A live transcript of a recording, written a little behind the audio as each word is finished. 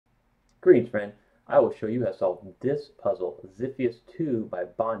Greetings, friend. I will show you how to solve this puzzle, Ziphius 2 by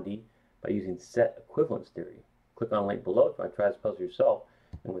Bondi, by using set equivalence theory. Click on the link below if you want to try this puzzle yourself.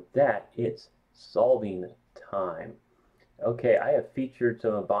 And with that, it's solving time. Okay, I have featured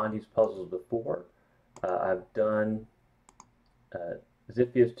some of Bondi's puzzles before. I've done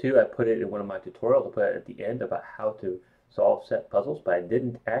Ziphius 2. I put it in one of my tutorials. I put it at the end about how to solve set puzzles, but I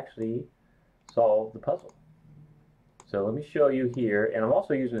didn't actually solve the puzzle. So let me show you here, and I'm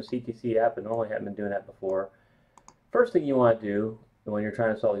also using a CTC app, and normally I haven't been doing that before. First thing you want to do when you're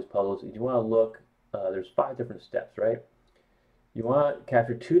trying to solve these puzzles is you want to look, there's 5 different steps, right? You want to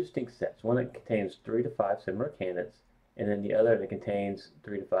capture 2 distinct sets, one that contains 3 to 5 similar candidates, and then the other that contains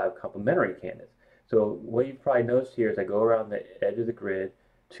 3 to 5 complementary candidates. So what you've probably noticed here is I go around the edge of the grid,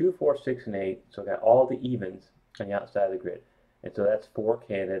 2, 4, 6, and 8, so I've got all the evens on the outside of the grid. And so that's 4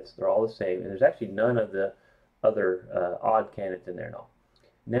 candidates, they're all the same, and there's actually none of the other odd candidates in there and all.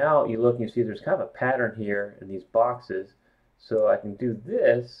 Now you look and you see there's kind of a pattern here in these boxes, so I can do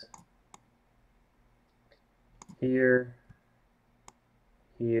this here,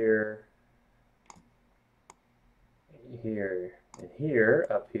 here, here, and here,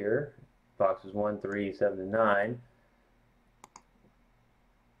 up here, boxes 1, 3, 7, and 9,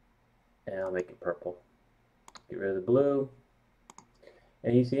 and I'll make it purple. Get rid of the blue.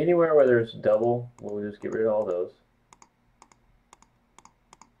 And you see anywhere where there's double, we'll just get rid of all those.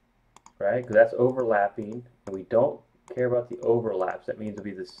 Right? Because that's overlapping, and we don't care about the overlaps. That means it'll be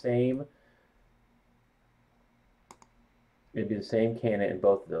the same. It'd be the same candidate in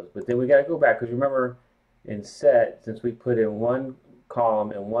both of those. But then we got to go back, because remember in set, since we put in one column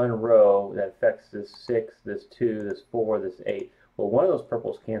and one row that affects this 6, this 2, this 4, this 8. Well, one of those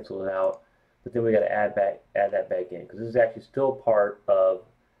purples cancels out. But then we got to add that back in, because this is actually still part of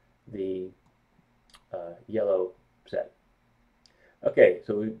the yellow set. Okay,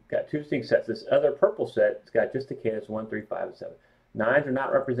 so we've got 2 distinct sets. This other purple set, it's got just the candidates 1, 3, 5, and 7. 9s are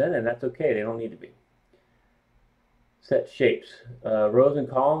not represented, and that's okay. They don't need to be. Set shapes. Rows and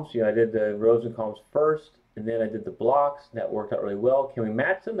columns. I did the rows and columns first, and then I did the blocks. That worked out really well. Can we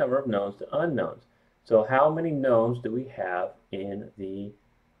match the number of knowns to unknowns? So how many knowns do we have in the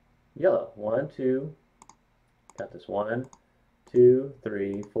yellow? 1, 2, got this 1, 2,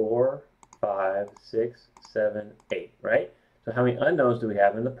 3, 4, 5, 6, 7, 8, right? So how many unknowns do we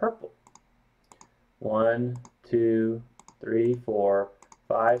have in the purple? 1, 2, 3, 4,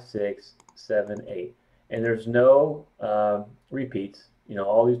 5, 6, 7, 8. And there's no repeats.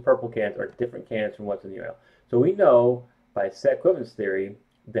 All these purple candidates are different candidates from what's in the yellow. So we know by set equivalence theory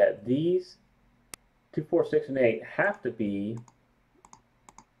that these 2, 4, 6, and 8 have to be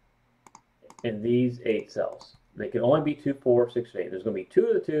in these 8 cells. They can only be 2, 4, 6, and 8. There's going to be 2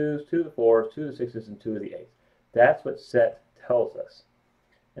 of the 2s, 2 of the 4s, 2 of the 6s, and 2 of the 8s. That's what set tells us.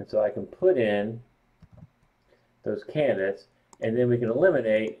 And so I can put in those candidates, and then we can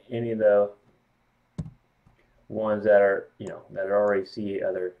eliminate any of the ones that are, that already see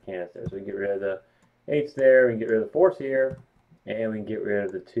other candidates there. So we can get rid of the 8s there, we can get rid of the 4s here, and we can get rid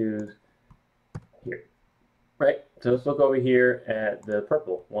of the 2s here. Right, so let's look over here at the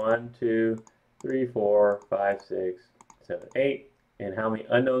purple. 1, 2, 3, 4, 5, 6, 7, 8. And how many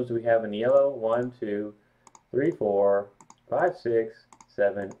unknowns do we have in the yellow? 1, 2, 3, 4, 5, 6,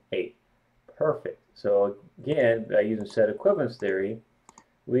 7, 8. Perfect. So again, by using set equivalence theory,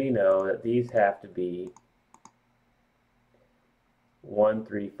 we know that these have to be 1,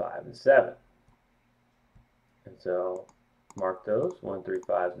 3, 5, and 7. And so mark those 1, 3,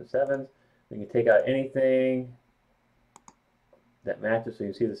 5s, and 7s. We can take out anything that matches. So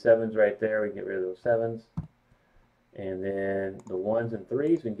you can see the 7s right there. We can get rid of those 7s. And then the 1s and 3s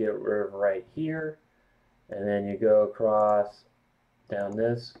we can get rid of right here. And then you go across down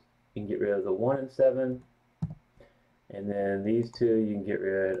this. You can get rid of the 1 and 7. And then these 2 you can get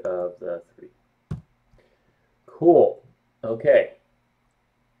rid of the 3. Cool. Okay.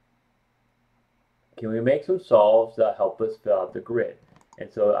 Can we make some solves that help us fill out the grid?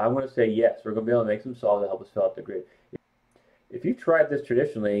 And so I'm going to say yes, we're going to be able to make some solves that help us fill out the grid. If you tried this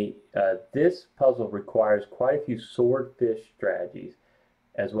traditionally, this puzzle requires quite a few swordfish strategies,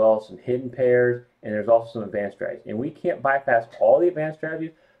 as well as some hidden pairs, and there's also some advanced strategies. And we can't bypass all the advanced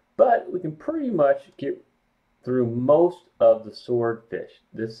strategies, but we can pretty much get through most of the swordfish.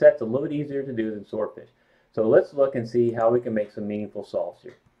 This set's a little bit easier to do than swordfish. So let's look and see how we can make some meaningful solves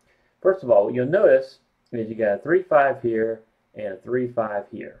here. First of all, what you'll notice is you got a 3, 5 here, and a 3, 5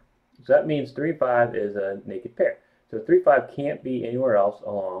 here. So that means 3, 5 is a naked pair. So 3, 5 can't be anywhere else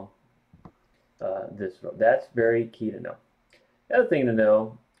along this row. That's very key to know. The other thing to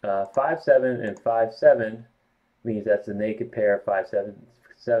know, 5, 7, and 5, 7 means that's a naked pair of 5, 7.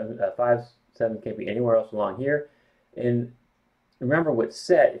 5, 7 can't be anywhere else along here. And remember with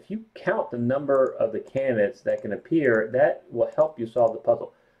set, if you count the number of the candidates that can appear, that will help you solve the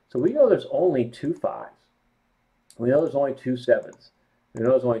puzzle. So we know there's only 2 5s. We know there's only 2 7s. We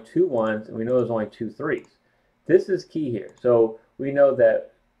know there's only 2 1s, and we know there's only 2 3s. This is key here. So we know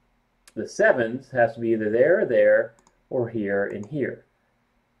that the 7s has to be either there, or here, and here.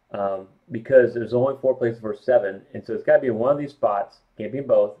 Because there's only 4 places for 7, and so it's got to be in one of these spots. Can't be in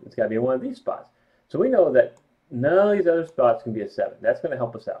both. It's got to be in one of these spots. So we know that none of these other spots can be a 7. That's going to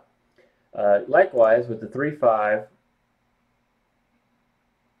help us out. Likewise, with the 3 5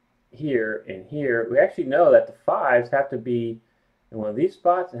 here and here, we actually know that the 5s have to be in one of these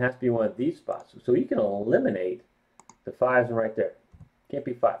spots and has to be in one of these spots. So you can eliminate the 5s from right there. Can't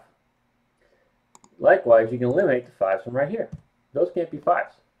be 5. Likewise, you can eliminate the 5s from right here. Those can't be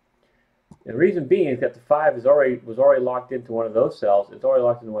 5s. And the reason being is that the 5 was already locked into one of those cells. It's already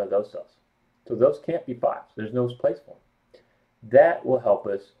locked into one of those cells. So those can't be 5s. There's no place for them. That will help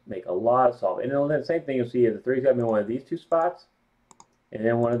us make a lot of solving. And then the same thing you'll see is the 3's got to be in one of these 2 spots, and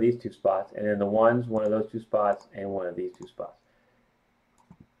then one of these 2 spots, and then the 1's one of those 2 spots, and one of these 2 spots.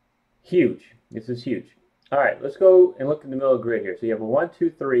 Huge. This is huge. All right, let's go and look in the middle of the grid here. So you have a 1,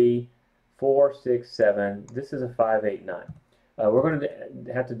 2, 3, 4, 6, 7. This is a 5, 8, 9. We're going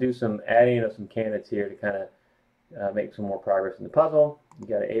to have to do some adding of some candidates here to kind of make some more progress in the puzzle. You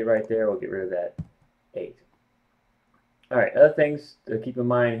got an 8 right there. We'll get rid of that 8. All right, other things to keep in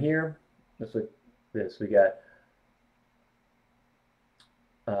mind here. Let's look at this. We got.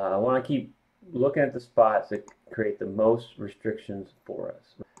 I want to keep looking at the spots that create the most restrictions for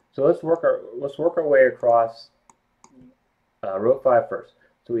us. So let's work our way across row 5 first.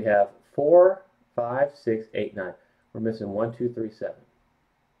 So we have 4, 5, 6, 8, 9. We're missing 1, 2, 3, 7.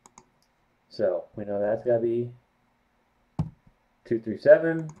 So we know that's got to be 2, 3,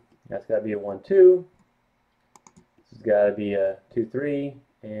 7. That's got to be a 1, 2. This has got to be a 2, 3.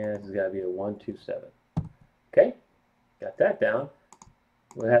 And this has got to be a 1, 2, 7. Okay, got that down.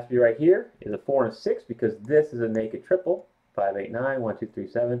 What has to be right here is a 4 and a 6 because this is a naked triple. 5, 8, 9, 1, 2, 3,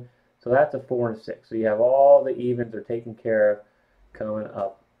 7. So that's a 4 and a 6. So you have all the evens are taken care of coming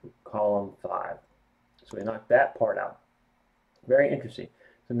up column 5. So we knocked that part out. Very interesting.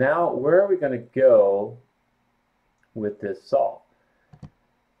 So now where are we going to go with this solve?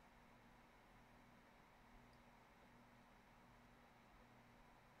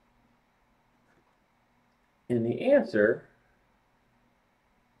 And the answer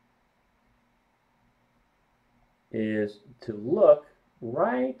is to look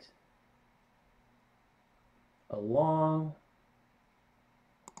right along.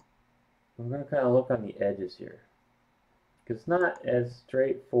 We're going to kind of look on the edges here because it's not as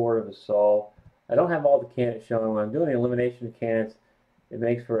straightforward of a solve. I don't have all the candidates showing. When I'm doing the elimination of candidates, it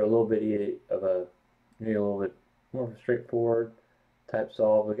makes for a little bit of a little bit more of a straightforward type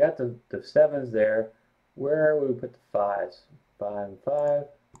solve. We got the 7s there. Where would we put the 5s? 5 and 5.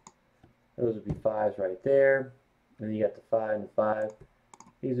 Those would be 5s right there. And then you got the 5 and 5.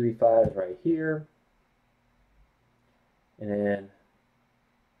 These would be 5s right here. And then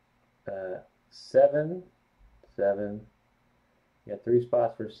 7, 7. You got 3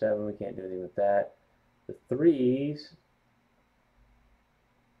 spots for 7. We can't do anything with that. The 3s,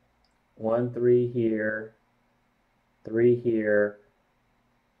 1, 3 here, 3 here.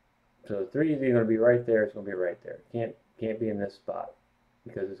 So the 3 is either going to be right there. It's going to be right there. Can't be in this spot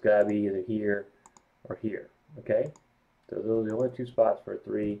because it's got to be either here or here. Okay. So those are the only 2 spots for a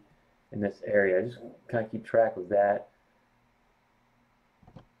 3 in this area. I just kind of keep track of that.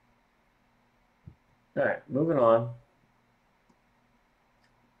 All right, moving on.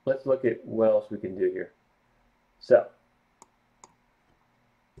 Let's look at what else we can do here. So,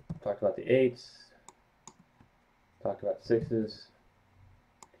 talked about the 8s, talked about 6s,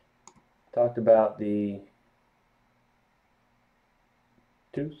 talked about the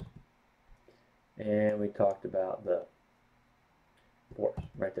 2s, and we talked about the 4s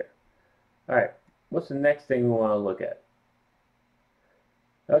right there. All right, what's the next thing we want to look at?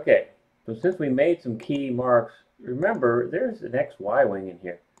 Okay. So since we made some key marks, remember there's an XY wing in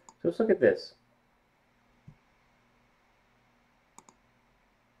here. So let's look at this.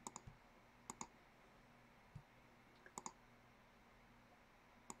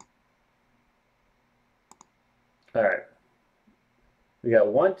 All right. We got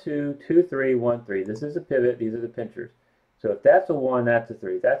 1, 2, 2, 3, 1, 3. This is a pivot. These are the pinchers. So if that's a 1, that's a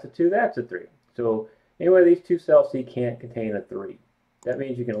 3. That's a 2, that's a 3. So anyway, these 2 cells C can't contain a 3. That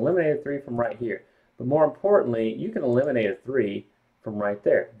means you can eliminate a 3 from right here. But more importantly, you can eliminate a 3 from right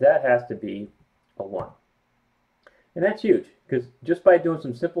there. That has to be a 1. And that's huge, because just by doing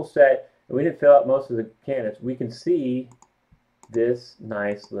some simple set, and we didn't fill out most of the candidates, we can see this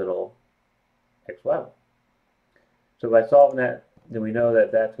nice little XY. So by solving that, then we know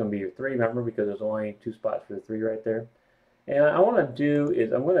that that's going to be your 3, remember, because there's only 2 spots for the 3 right there. And what I want to do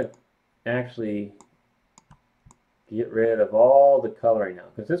is I'm going to actually get rid of all the coloring now,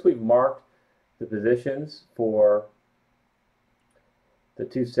 because since we've marked the positions for the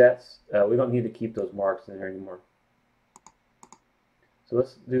 2 sets, we don't need to keep those marks in there anymore. So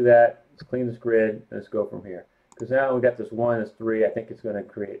let's do that. Let's clean this grid and let's go from here. Because now we got this 1, this 3. I think it's going to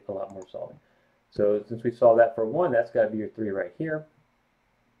create a lot more solving. So since we solved that for 1, that's got to be your 3 right here.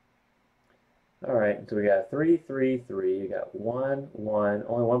 All right, so we got 3, 3, 3. You got 1, 1.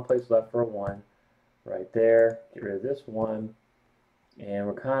 Only one place left for a 1 right there. Get rid of this 1. And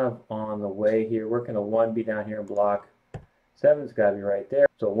we're kind of on the way here. Where can a 1 be down here in block? 7's got to be right there.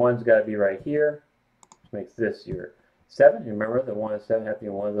 So 1's got to be right here, which makes this your 7. Remember, the 1 and 7 have to be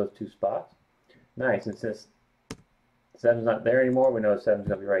in one of those 2 spots. Nice. And since 7's not there anymore, we know 7's going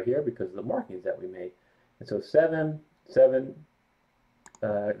to be right here because of the markings that we made. And so 7, 7,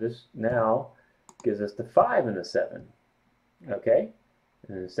 this now gives us the 5 and the 7. Okay?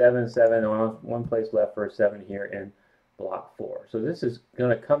 And then 7, 7, one place left for a 7 here in block 4. So this is going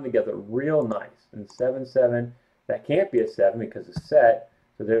to come together real nice. And 7, 7, that can't be a 7 because it's set.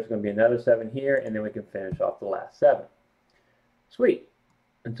 So there's going to be another 7 here, and then we can finish off the last 7. Sweet.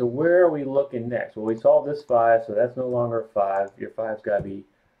 And so where are we looking next? Well, we solved this 5, so that's no longer 5. Your 5's got to be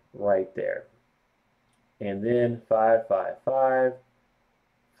right there. And then 5, 5, 5,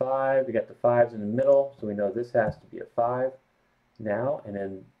 5. We got the 5's in the middle, so we know this has to be a 5 now. And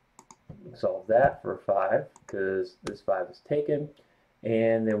then solve that for 5 because this 5 is taken.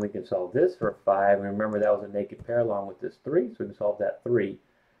 And then we can solve this for 5. And remember, that was a naked pair along with this 3, so we can solve that 3.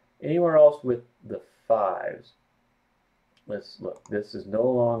 Anywhere else with the 5's? Let's look. This is no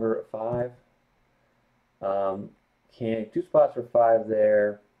longer a 5. 2 spots for 5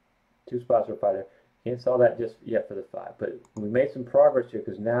 there. 2 spots for 5 there. Can't solve that just yet for the 5. But we made some progress here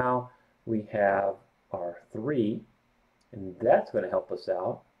because now we have our 3. And that's going to help us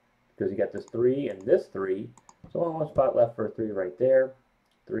out because you got this 3 and this 3. So only one spot left for a 3 right there.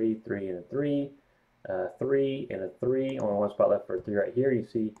 3, 3, and a 3. 3 and a 3. Only one spot left for a 3 right here. You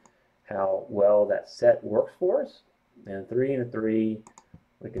see how well that set works for us. And 3 and a 3.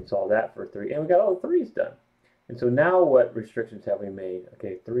 We can solve that for a 3. And we got all the 3's done. And so now what restrictions have we made?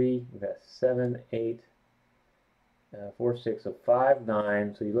 Okay, 3, we've got 7, 8, 4, 6, so 5,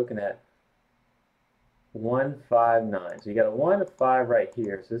 9. So you're looking at 1, 5, 9. So you got a 1, a 5 right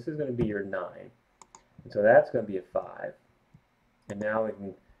here. So this is going to be your 9. And so that's going to be a 5. And now we can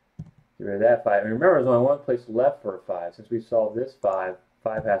get rid of that 5. And remember, there's only one place left for a 5. Since we solved this 5,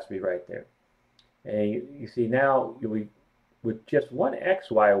 5 has to be right there. And you see now, with just one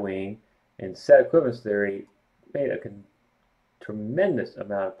XY wing and set equivalence theory, made a tremendous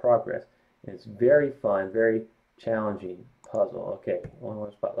amount of progress. And it's very fun, very challenging puzzle. Okay, only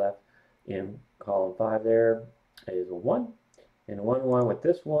one spot left in column 5 there is a 1. And 1, 1 with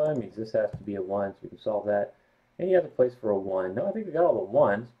this 1 means this has to be a 1, so we can solve that. Any other place for a 1? No, I think we got all the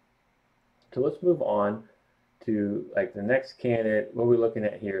 1s. So let's move on to like the next candidate. What are we looking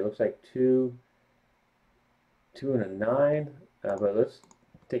at here? It looks like 2, 2 and a 9. But let's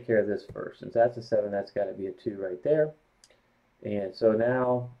take care of this first. Since that's a 7, that's got to be a 2 right there. And so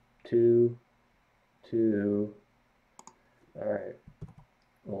now 2, 2. All right.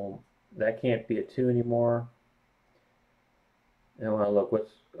 Well, that can't be a 2 anymore. And I want to look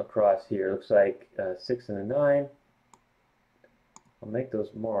what's across here. It looks like 6 and a 9. I'll make those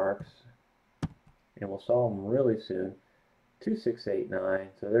marks, and we'll solve them really soon. 2, 6, 8, 9.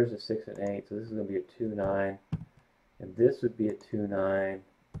 So there's a 6 and 8. So this is going to be a 2, 9. And this would be a 2, 9.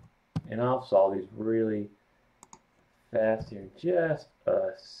 And I'll solve these really fast here in just a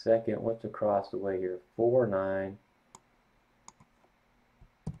second. What's across the way here? 4, 9.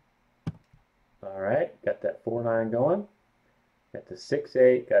 Alright, got that 4, 9 going. Got the 6,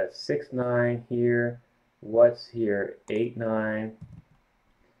 8, got a 6, 9 here. What's here? 8, 9.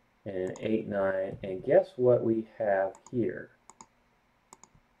 And 8, 9. And guess what we have here?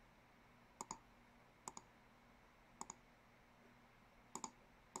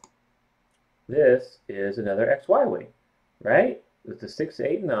 This is another XY wing, right? It's a 6,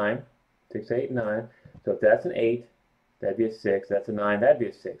 8, and 9. 6, 8, and 9. So if that's an 8, that'd be a 6. That's a 9, that'd be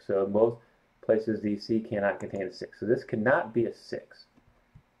a 6. So in both places, the C cannot contain a 6. So this cannot be a 6.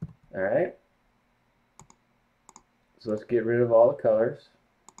 All right? So let's get rid of all the colors.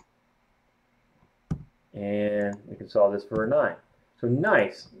 And we can solve this for a 9. So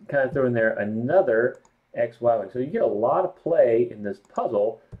nice. Kind of throw in there another X, Y wings. So you get a lot of play in this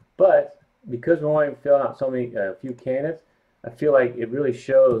puzzle, but because we're only filling out so many, few candidates, I feel like it really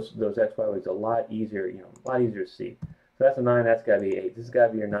shows those X, Y wings a lot easier, a lot easier to see. So that's a 9, that's got to be 8. This has got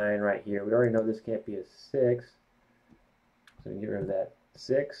to be your 9 right here. We already know this can't be a 6. So you get rid of that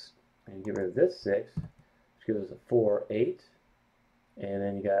 6, and you get rid of this 6, which gives us a 4, 8. And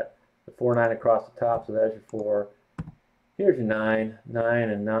then you got the 4, 9 across the top, so there's your 4. Here's your 9, 9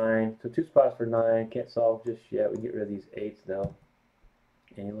 and 9. So 2 spots for 9. Can't solve just yet. We can get rid of these 8s though.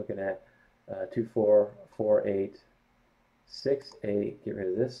 And you're looking at 2, 4, 4, 8, 6, 8. Get rid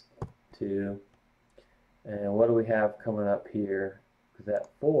of this 2. And what do we have coming up here? Because that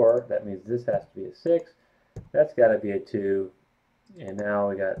 4, that means this has to be a 6. That's got to be a 2. And now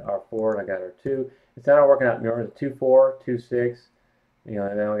we got our 4 and I got our 2. It's not working out. Remember the 2, 4, 2, 6. And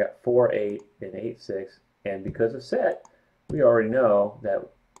then we got 4, 8, and 8, 6. And because of set, we already know that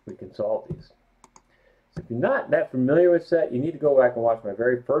we can solve these. So if you're not that familiar with set, you need to go back and watch my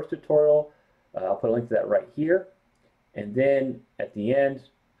very first tutorial. I'll put a link to that right here. And then at the end,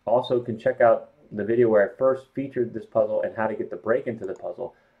 also can check out the video where I first featured this puzzle and how to get the break into the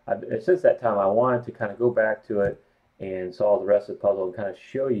puzzle. Since that time, I wanted to kind of go back to it and solve the rest of the puzzle and kind of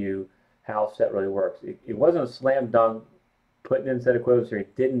show you how set really works. It wasn't a slam dunk. Putting in set equivalence here,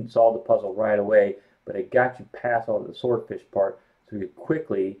 it didn't solve the puzzle right away, but it got you past all the swordfish part so you could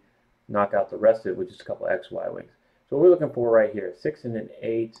quickly knock out the rest of it with just a couple X, Y wings. So what we're looking for right here, 6 and an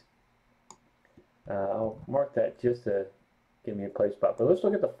 8. I'll mark that just to give me a play spot. But let's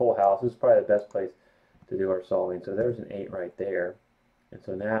look at the full house. This is probably the best place to do our solving. So there's an 8 right there. And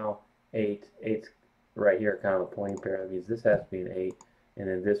so now 8's right here, kind of a pointing pair. That means this has to be an 8. And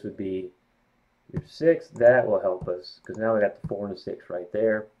then this would be your 6. That will help us because now we got the 4 and the 6 right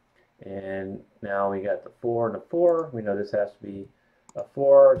there. And now we got the 4 and the 4. We know this has to be a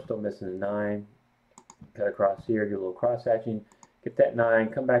 4. Still missing a 9. Cut across here, do a little cross hatching. Get that 9.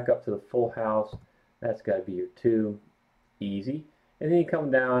 Come back up to the full house. That's got to be your 2. Easy. And then you come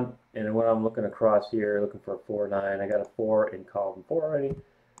down, and when I'm looking across here, looking for a 4, 9, I got a 4 in column 4 already.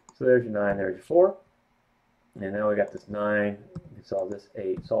 So there's your 9, there's your 4. And now we got this 9. We can solve this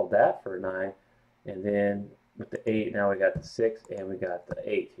 8. Solve that for a 9. And then with the 8, now we got the 6 and we got the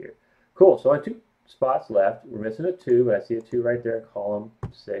 8 here. Cool. So only 2 spots left. We're missing a 2, but I see a 2 right there in column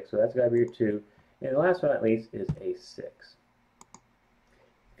 6. So that's got to be your 2. And the last but not least is a 6.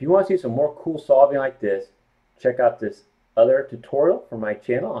 If you want to see some more cool solving like this, check out this other tutorial from my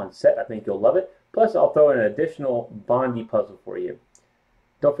channel on set. I think you'll love it. Plus, I'll throw in an additional Bondi puzzle for you.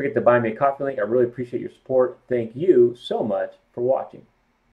 Don't forget to buy me a coffee link. I really appreciate your support. Thank you so much for watching.